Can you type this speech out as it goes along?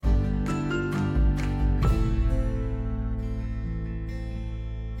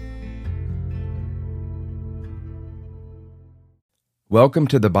Welcome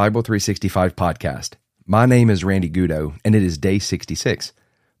to the Bible 365 podcast. My name is Randy Goudeau, and it is day 66.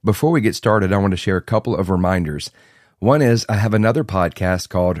 Before we get started, I want to share a couple of reminders. One is I have another podcast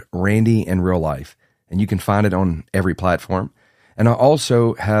called Randy in Real Life, and you can find it on every platform. And I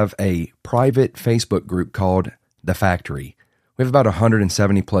also have a private Facebook group called The Factory. We have about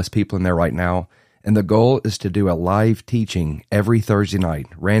 170 plus people in there right now, and the goal is to do a live teaching every Thursday night,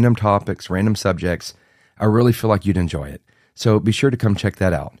 random topics, random subjects. I really feel like you'd enjoy it. So be sure to come check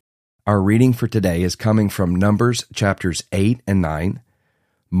that out. Our reading for today is coming from Numbers chapters 8 and 9,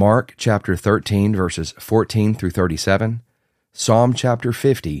 Mark chapter 13 verses 14 through 37, Psalm chapter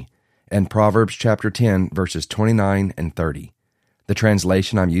 50, and Proverbs chapter 10 verses 29 and 30. The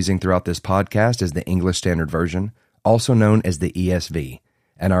translation I'm using throughout this podcast is the English Standard Version, also known as the ESV,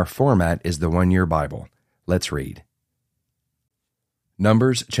 and our format is the One Year Bible. Let's read.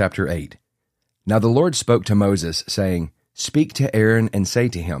 Numbers chapter 8. Now the Lord spoke to Moses, saying, Speak to Aaron and say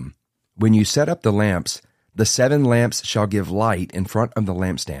to him, When you set up the lamps, the 7 lamps shall give light in front of the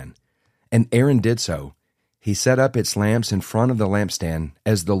lampstand. And Aaron did so. He set up its lamps in front of the lampstand,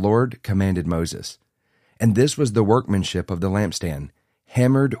 as the Lord commanded Moses. And this was the workmanship of the lampstand,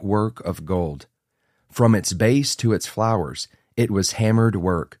 hammered work of gold. From its base to its flowers, it was hammered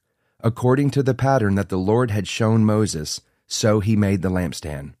work. According to the pattern that the Lord had shown Moses, so he made the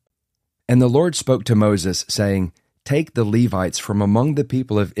lampstand. And the Lord spoke to Moses, saying, Take the Levites from among the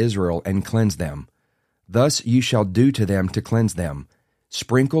people of Israel and cleanse them. Thus you shall do to them to cleanse them.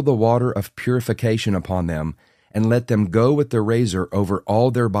 Sprinkle the water of purification upon them, and let them go with the razor over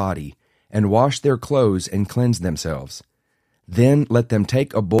all their body, and wash their clothes and cleanse themselves. Then let them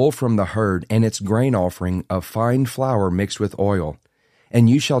take a bull from the herd and its grain offering of fine flour mixed with oil.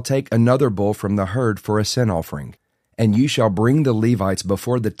 And you shall take another bull from the herd for a sin offering. And you shall bring the Levites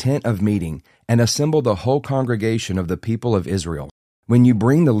before the tent of meeting, and assemble the whole congregation of the people of Israel. When you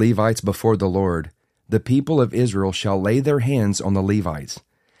bring the Levites before the Lord, the people of Israel shall lay their hands on the Levites.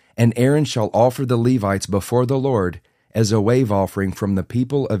 And Aaron shall offer the Levites before the Lord as a wave offering from the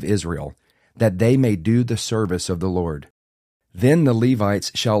people of Israel, that they may do the service of the Lord. Then the Levites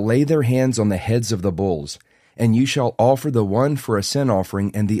shall lay their hands on the heads of the bulls, and you shall offer the one for a sin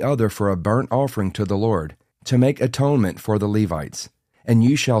offering and the other for a burnt offering to the Lord, to make atonement for the Levites. And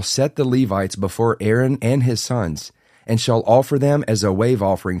you shall set the Levites before Aaron and his sons, and shall offer them as a wave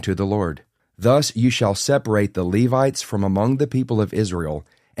offering to the Lord. Thus you shall separate the Levites from among the people of Israel,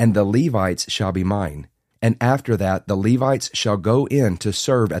 and the Levites shall be mine. And after that the Levites shall go in to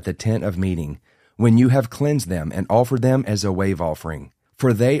serve at the tent of meeting, when you have cleansed them and offered them as a wave offering.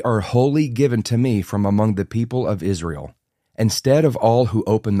 For they are wholly given to me from among the people of Israel. Instead of all who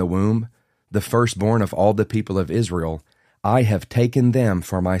open the womb, the firstborn of all the people of Israel, I have taken them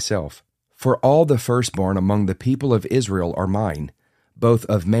for myself. For all the firstborn among the people of Israel are mine, both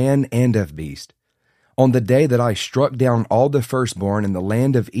of man and of beast. On the day that I struck down all the firstborn in the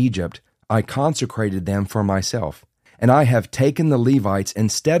land of Egypt, I consecrated them for myself. And I have taken the Levites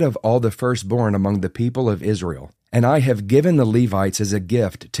instead of all the firstborn among the people of Israel. And I have given the Levites as a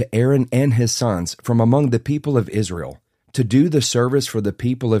gift to Aaron and his sons from among the people of Israel, to do the service for the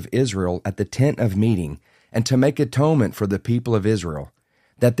people of Israel at the tent of meeting, and to make atonement for the people of Israel,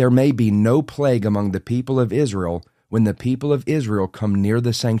 that there may be no plague among the people of Israel when the people of Israel come near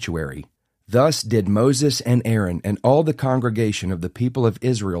the sanctuary. Thus did Moses and Aaron and all the congregation of the people of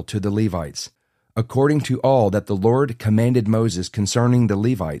Israel to the Levites, according to all that the Lord commanded Moses concerning the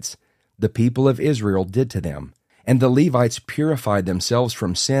Levites, the people of Israel did to them. And the Levites purified themselves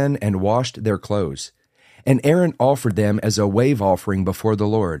from sin and washed their clothes. And Aaron offered them as a wave offering before the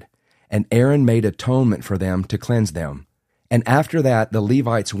Lord. And Aaron made atonement for them to cleanse them. And after that the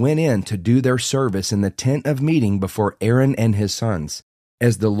Levites went in to do their service in the tent of meeting before Aaron and his sons.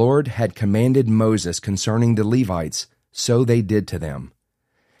 As the Lord had commanded Moses concerning the Levites, so they did to them.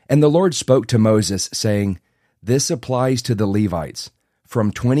 And the Lord spoke to Moses, saying, This applies to the Levites.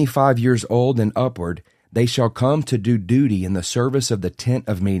 From 25 years old and upward, they shall come to do duty in the service of the tent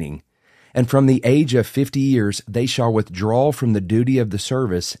of meeting. And from the age of 50 years they shall withdraw from the duty of the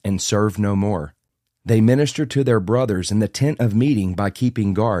service and serve no more. They minister to their brothers in the tent of meeting by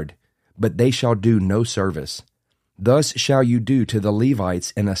keeping guard, but they shall do no service. Thus shall you do to the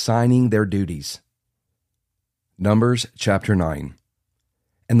Levites in assigning their duties. Numbers chapter 9.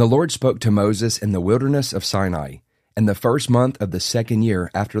 And the Lord spoke to Moses in the wilderness of Sinai, in the first month of the 2nd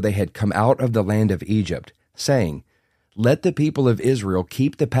year after they had come out of the land of Egypt, saying, Let the people of Israel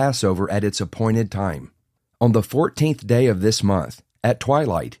keep the Passover at its appointed time. On the 14th day of this month, at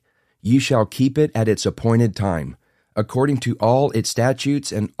twilight, you shall keep it at its appointed time. According to all its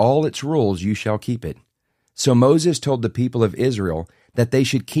statutes and all its rules you shall keep it. So Moses told the people of Israel that they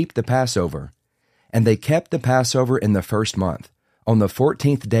should keep the Passover. And they kept the Passover in the first month, on the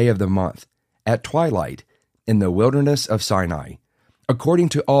 14th day of the month, at twilight, in the wilderness of Sinai. According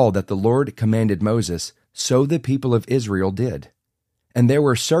to all that the Lord commanded Moses, so the people of Israel did. And there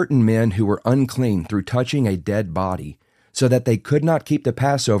were certain men who were unclean through touching a dead body, so that they could not keep the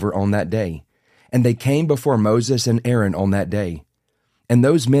Passover on that day. And they came before Moses and Aaron on that day. And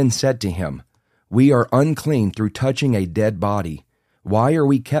those men said to him, We are unclean through touching a dead body. Why are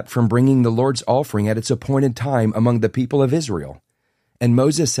we kept from bringing the Lord's offering at its appointed time among the people of Israel? And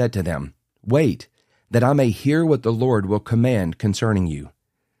Moses said to them, Wait, that I may hear what the Lord will command concerning you.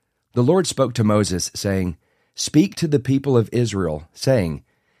 The Lord spoke to Moses, saying, Speak to the people of Israel, saying,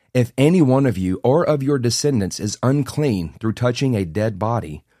 If any one of you or of your descendants is unclean through touching a dead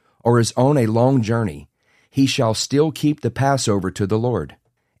body, or is on a long journey, he shall still keep the Passover to the Lord.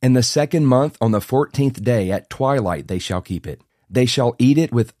 In the second month on the 14th day at twilight they shall keep it. They shall eat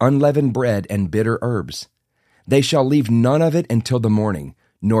it with unleavened bread and bitter herbs. They shall leave none of it until the morning,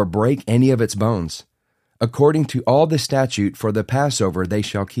 nor break any of its bones. According to all the statute for the Passover they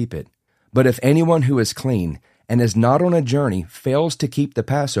shall keep it. But if anyone who is clean and is not on a journey fails to keep the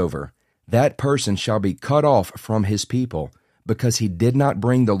Passover, that person shall be cut off from his people, because he did not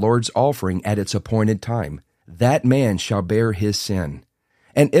bring the Lord's offering at its appointed time. That man shall bear his sin.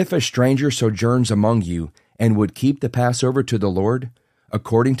 And if a stranger sojourns among you, and would keep the Passover to the Lord,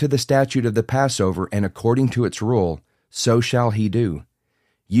 according to the statute of the Passover and according to its rule, so shall he do.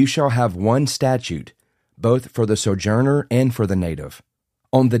 You shall have one statute, both for the sojourner and for the native.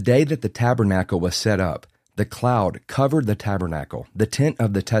 On the day that the tabernacle was set up, the cloud covered the tabernacle, the tent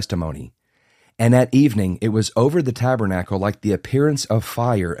of the testimony. And at evening it was over the tabernacle like the appearance of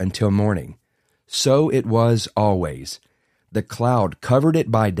fire until morning. So it was always. The cloud covered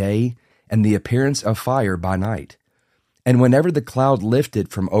it by day, and the appearance of fire by night. And whenever the cloud lifted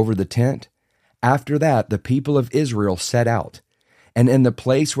from over the tent, after that the people of Israel set out, and in the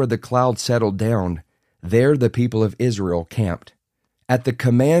place where the cloud settled down, there the people of Israel camped. At the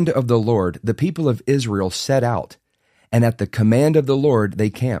command of the Lord the people of Israel set out, and at the command of the Lord they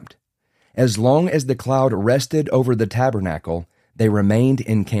camped. As long as the cloud rested over the tabernacle, they remained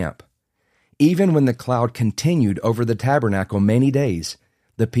in camp. Even when the cloud continued over the tabernacle many days,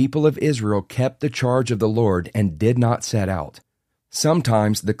 the people of Israel kept the charge of the Lord and did not set out.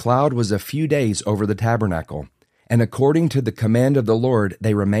 Sometimes the cloud was a few days over the tabernacle, and according to the command of the Lord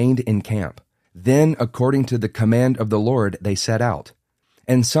they remained in camp. Then according to the command of the Lord they set out.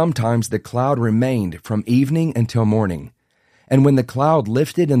 And sometimes the cloud remained from evening until morning. And when the cloud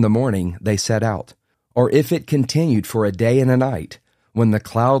lifted in the morning, they set out. Or if it continued for a day and a night, when the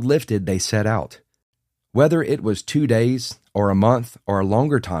cloud lifted they set out. Whether it was 2 days, or a month, or a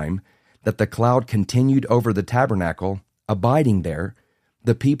longer time, that the cloud continued over the tabernacle, abiding there,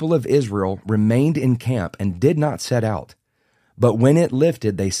 the people of Israel remained in camp and did not set out. But when it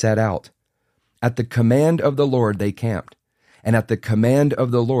lifted, they set out. At the command of the Lord they camped, and at the command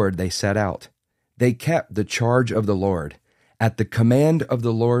of the Lord they set out. They kept the charge of the Lord, at the command of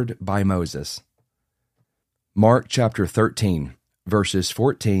the Lord by Moses. Mark chapter 13, verses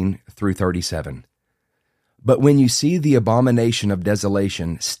 14 through 37. But when you see the abomination of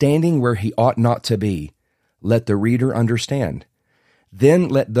desolation standing where he ought not to be, let the reader understand. Then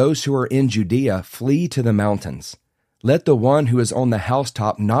let those who are in Judea flee to the mountains. Let the one who is on the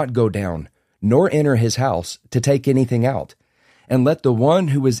housetop not go down, nor enter his house to take anything out. And let the one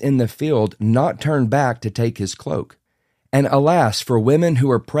who is in the field not turn back to take his cloak. And alas, for women who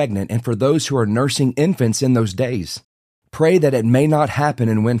are pregnant and for those who are nursing infants in those days. Pray that it may not happen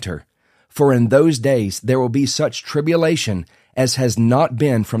in winter. For in those days there will be such tribulation as has not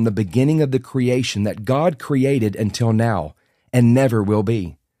been from the beginning of the creation that God created until now, and never will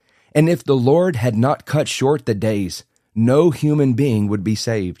be. And if the Lord had not cut short the days, no human being would be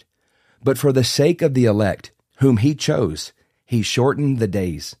saved. But for the sake of the elect, whom he chose, he shortened the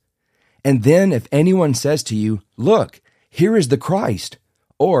days. And then if anyone says to you, Look, here is the Christ,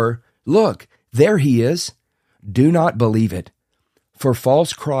 or Look, there he is, do not believe it. For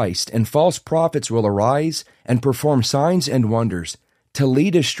false Christ and false prophets will arise and perform signs and wonders to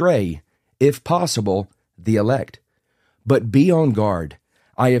lead astray, if possible, the elect. But be on guard.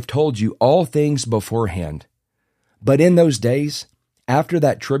 I have told you all things beforehand. But in those days, after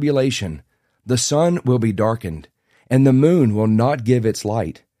that tribulation, the sun will be darkened, and the moon will not give its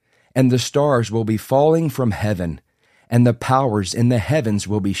light, and the stars will be falling from heaven, and the powers in the heavens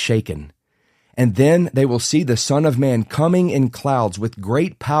will be shaken. And then they will see the Son of Man coming in clouds with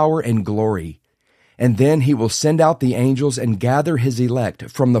great power and glory. And then he will send out the angels and gather his elect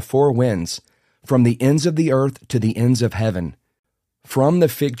from the four winds, from the ends of the earth to the ends of heaven. From the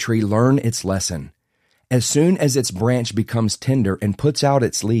fig tree learn its lesson. As soon as its branch becomes tender and puts out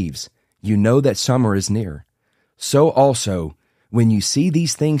its leaves, you know that summer is near. So also, when you see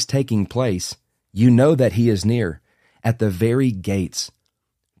these things taking place, you know that he is near, at the very gates.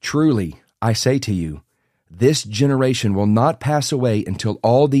 Truly, I say to you, this generation will not pass away until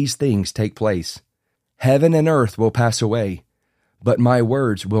all these things take place. Heaven and earth will pass away, but my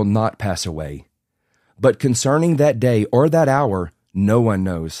words will not pass away. But concerning that day or that hour, no one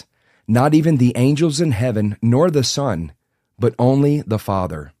knows, not even the angels in heaven, nor the Son, but only the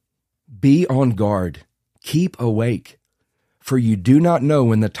Father. Be on guard, keep awake, for you do not know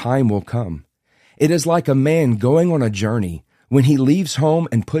when the time will come. It is like a man going on a journey, when he leaves home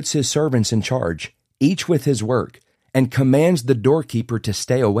and puts his servants in charge, each with his work, and commands the doorkeeper to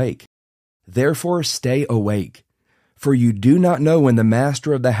stay awake. Therefore stay awake, for you do not know when the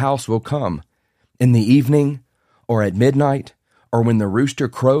master of the house will come, in the evening, or at midnight, or when the rooster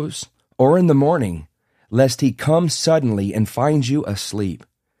crows, or in the morning, lest he come suddenly and find you asleep.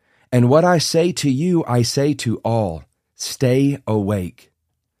 And what I say to you, I say to all, stay awake.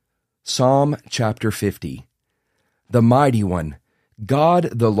 Psalm chapter 50. The Mighty One, God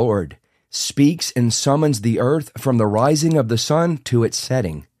the Lord, speaks and summons the earth from the rising of the sun to its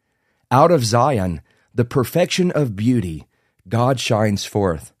setting. Out of Zion, the perfection of beauty, God shines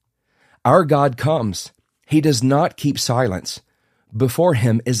forth. Our God comes. He does not keep silence. Before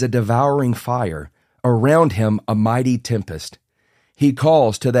him is a devouring fire, around him a mighty tempest. He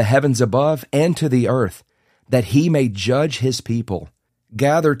calls to the heavens above and to the earth, that he may judge his people.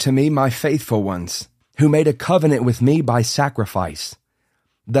 Gather to me my faithful ones, who made a covenant with me by sacrifice.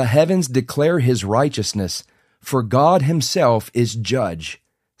 The heavens declare his righteousness, for God himself is judge.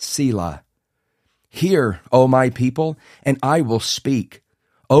 Selah. Hear, O my people, and I will speak.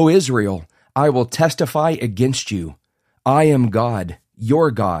 O Israel, I will testify against you. I am God,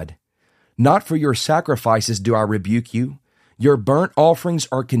 your God. Not for your sacrifices do I rebuke you. Your burnt offerings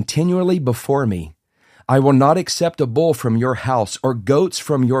are continually before me. I will not accept a bull from your house or goats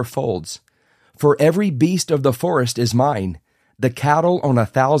from your folds. For every beast of the forest is mine, the cattle on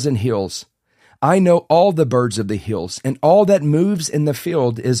 1,000 hills. I know all the birds of the hills, and all that moves in the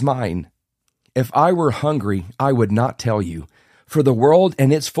field is mine. If I were hungry, I would not tell you, for the world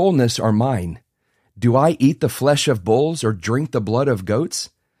and its fullness are mine. Do I eat the flesh of bulls or drink the blood of goats?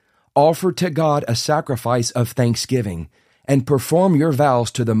 Offer to God a sacrifice of thanksgiving, and perform your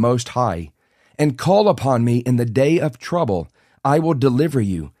vows to the Most High, and call upon me in the day of trouble. I will deliver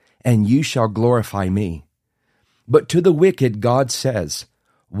you, and you shall glorify me. But to the wicked God says,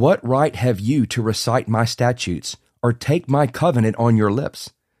 what right have you to recite my statutes, or take my covenant on your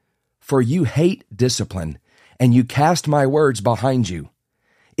lips? For you hate discipline, and you cast my words behind you.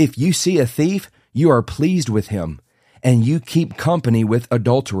 If you see a thief, you are pleased with him, and you keep company with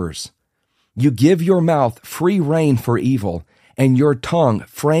adulterers. You give your mouth free rein for evil, and your tongue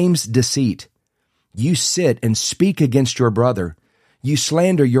frames deceit. You sit and speak against your brother. You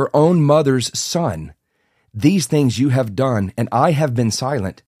slander your own mother's son. These things you have done, and I have been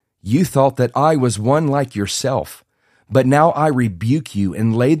silent. You thought that I was one like yourself, but now I rebuke you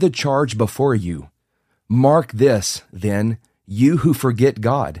and lay the charge before you. Mark this, then, you who forget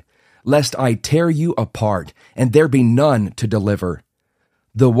God, lest I tear you apart, and there be none to deliver.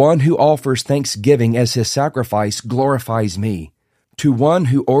 The one who offers thanksgiving as his sacrifice glorifies me. To one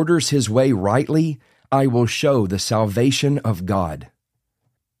who orders his way rightly, I will show the salvation of God.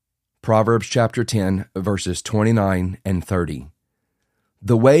 Proverbs chapter 10, verses 29 and 30.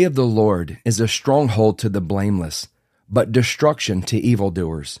 The way of the Lord is a stronghold to the blameless, but destruction to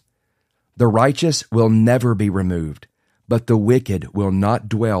evildoers. The righteous will never be removed, but the wicked will not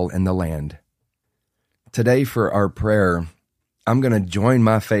dwell in the land. Today for our prayer, I'm going to join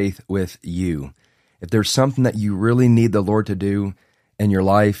my faith with you. If there's something that you really need the Lord to do in your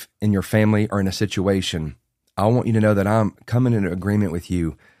life, in your family, or in a situation, I want you to know that I'm coming into agreement with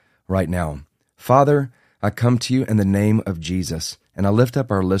you right now. Father, I come to you in the name of Jesus, and I lift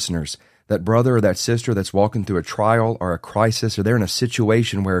up our listeners, that brother or that sister that's walking through a trial or a crisis, or they're in a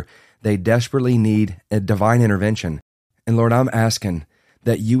situation where they desperately need a divine intervention. And Lord, I'm asking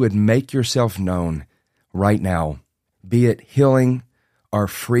that you would make yourself known right now, be it healing or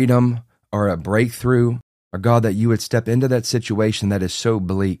freedom or a breakthrough, or God, that you would step into that situation that is so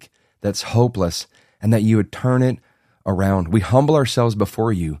bleak, that's hopeless, and that you would turn it around. We humble ourselves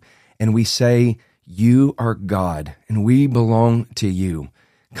before you, and we say, you are God, and we belong to you.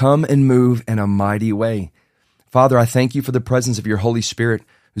 Come and move in a mighty way. Father, I thank you for the presence of your Holy Spirit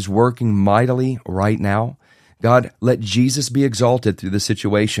who's working mightily right now. God, let Jesus be exalted through the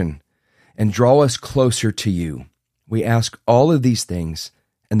situation and draw us closer to you. We ask all of these things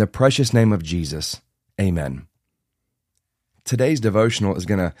in the precious name of Jesus. Amen. Today's devotional is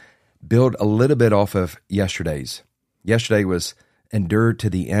going to build a little bit off of yesterday's. Yesterday was endured to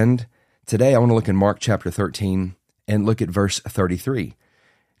the end. Today I want to look in Mark chapter 13 and look at verse 33.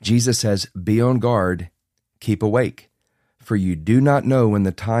 Jesus says, "Be on guard, keep awake, for you do not know when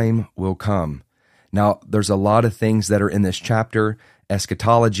the time will come." Now, there's a lot of things that are in this chapter: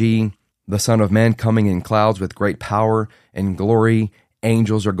 eschatology, the Son of Man coming in clouds with great power and glory,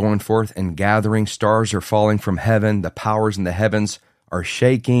 angels are going forth and gathering, stars are falling from heaven, the powers in the heavens are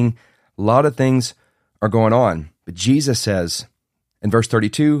shaking. A lot of things are going on. But Jesus says in verse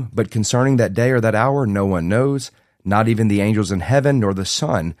 32, "But concerning that day or that hour, no one knows, not even the angels in heaven, nor the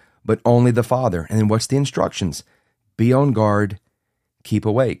Son, but only the Father." And then what's the instructions? Be on guard, keep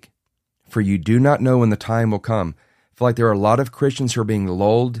awake, for you do not know when the time will come. I feel like there are a lot of Christians who are being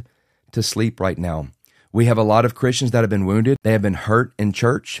lulled to sleep right now. We have a lot of Christians that have been wounded. They have been hurt in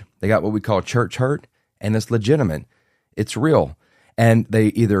church. They got what we call church hurt, and it's legitimate. It's real. And they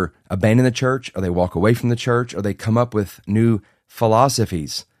either abandon the church, or they walk away from the church, or they come up with new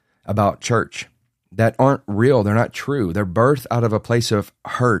philosophies about church that aren't real. They're not true. They're birthed out of a place of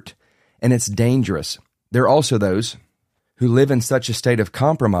hurt, and it's dangerous. There are also those who live in such a state of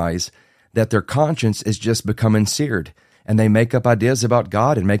compromise that their conscience is just becoming seared, and they make up ideas about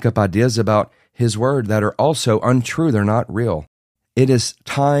God and make up ideas about His Word that are also untrue. They're not real. It is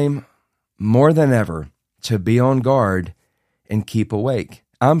time more than ever to be on guard and keep awake.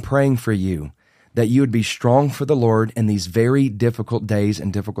 I'm praying for you that you would be strong for the Lord in these very difficult days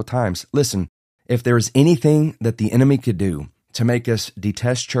and difficult times. Listen, if there is anything that the enemy could do to make us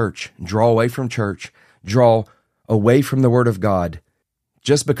detest church, draw away from church, draw away from the Word of God,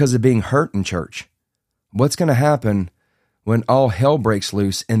 just because of being hurt in church, what's going to happen when all hell breaks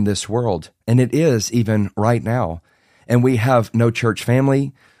loose in this world? And it is even right now. And we have no church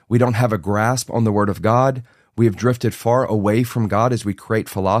family. We don't have a grasp on the Word of God. We have drifted far away from God as we create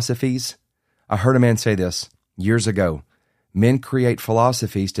philosophies. I heard a man say this years ago: men create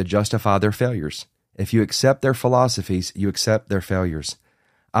philosophies to justify their failures. If you accept their philosophies, you accept their failures.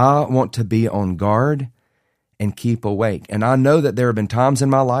 I want to be on guard and keep awake. And I know that there have been times in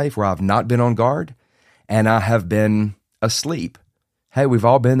my life where I've not been on guard and I have been asleep. Hey, we've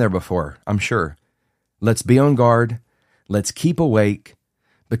all been there before, I'm sure. Let's be on guard. Let's keep awake,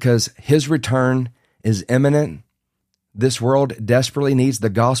 because His return is imminent. This world desperately needs the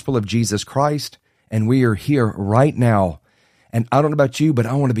gospel of Jesus Christ, and we are here right now. And I don't know about you, but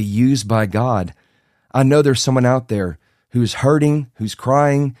I want to be used by God. I know there's someone out there who's hurting, who's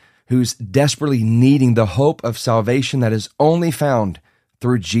crying, who's desperately needing the hope of salvation that is only found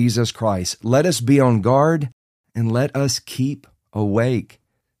through Jesus Christ. Let us be on guard and let us keep awake.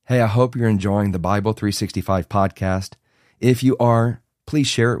 Hey, I hope you're enjoying the Bible 365 podcast. If you are, please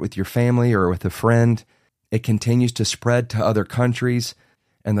share it with your family or with a friend. It continues to spread to other countries,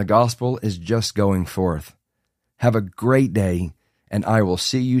 and the gospel is just going forth. Have a great day, and I will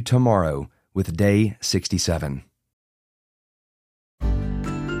see you tomorrow with day 67.